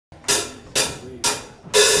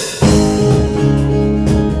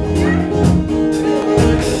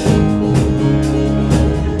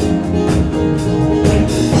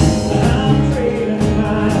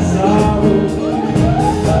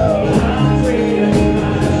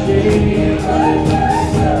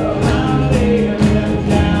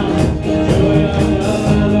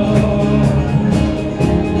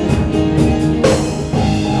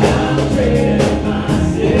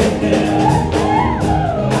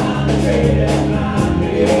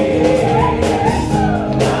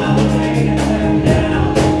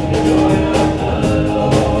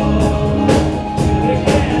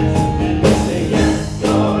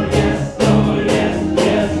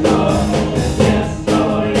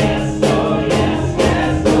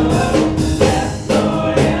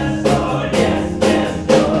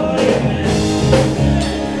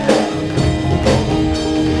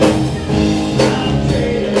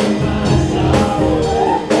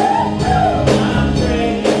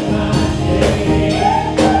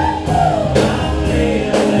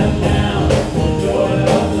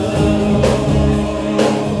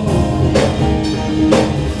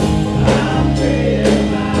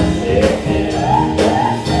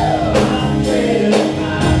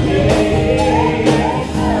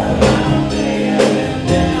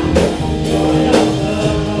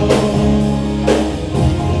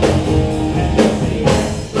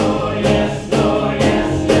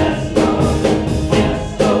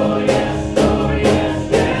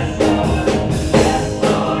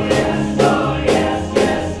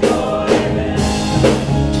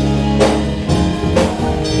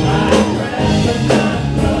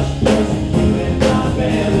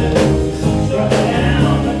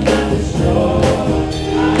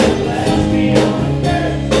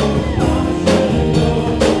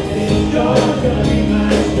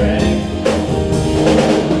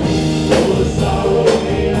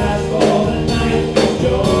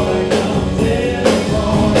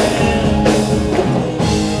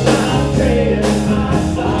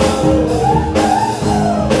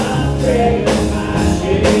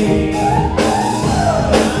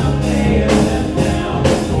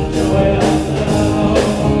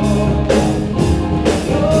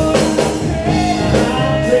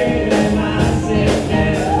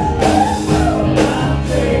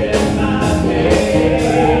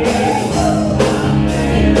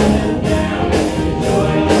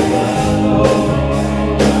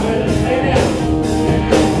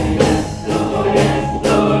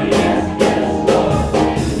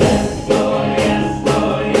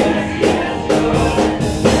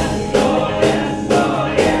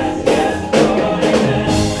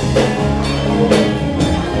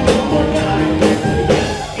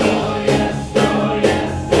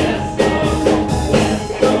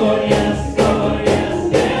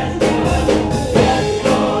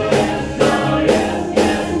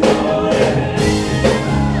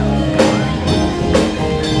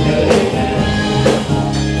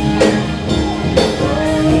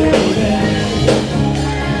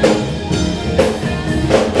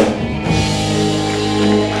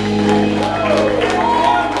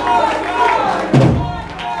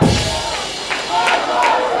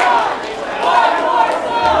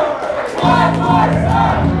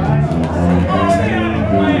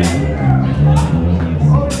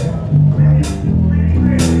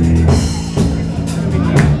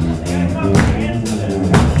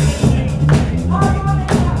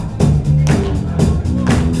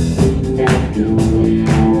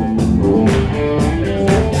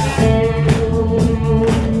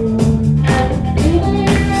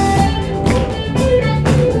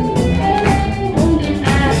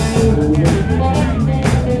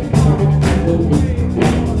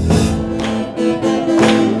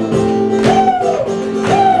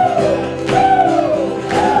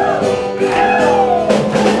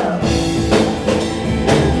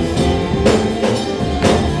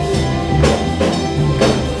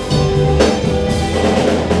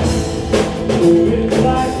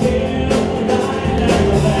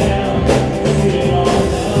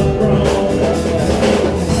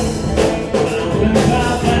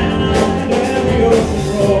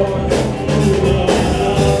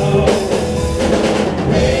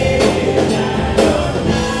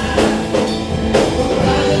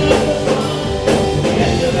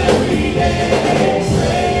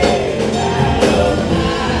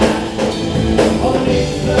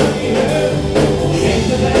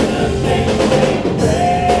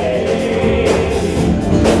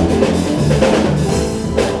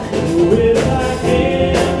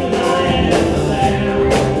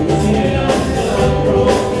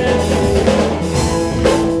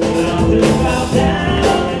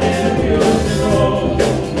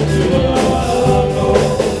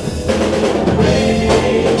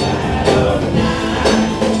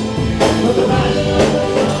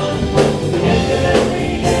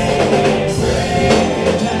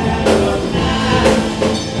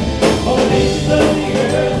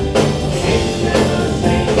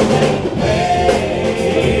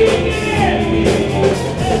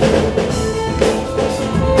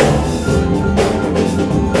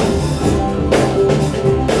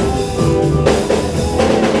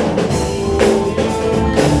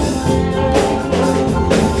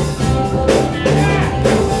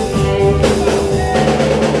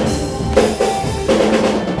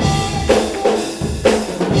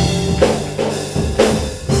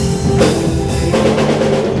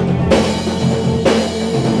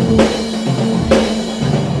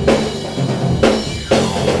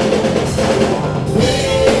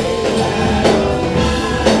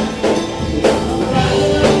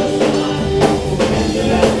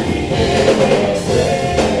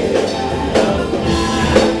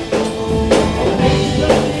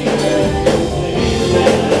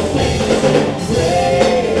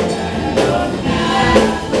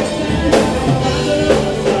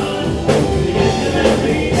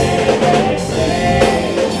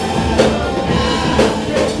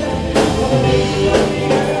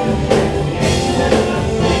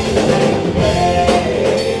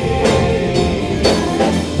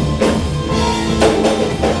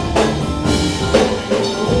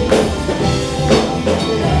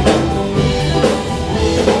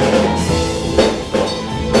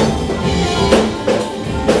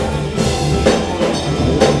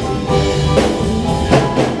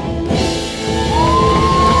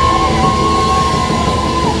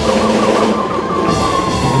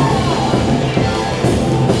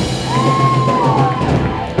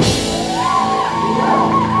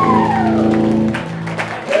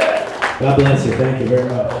Thank you very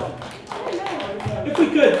much. If we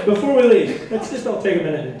could, before we leave, let's just all take a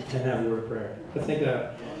minute and have a word of prayer. Let's think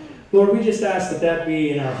that. Lord, we just ask that that be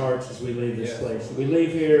in our hearts as we leave this place. We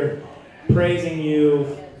leave here praising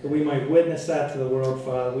you, that we might witness that to the world,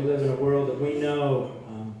 Father. We live in a world that we know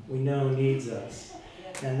needs us.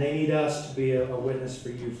 And they need us to be a witness for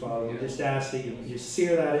you, Father. We just ask that you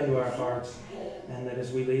sear that into our hearts, and that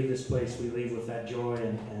as we leave this place, we leave with that joy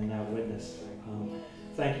and that witness.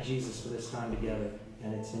 Thank you, Jesus, for this time together.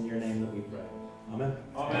 And it's in your name that we pray. Amen.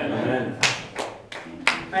 Amen. Amen.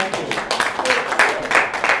 Thank you.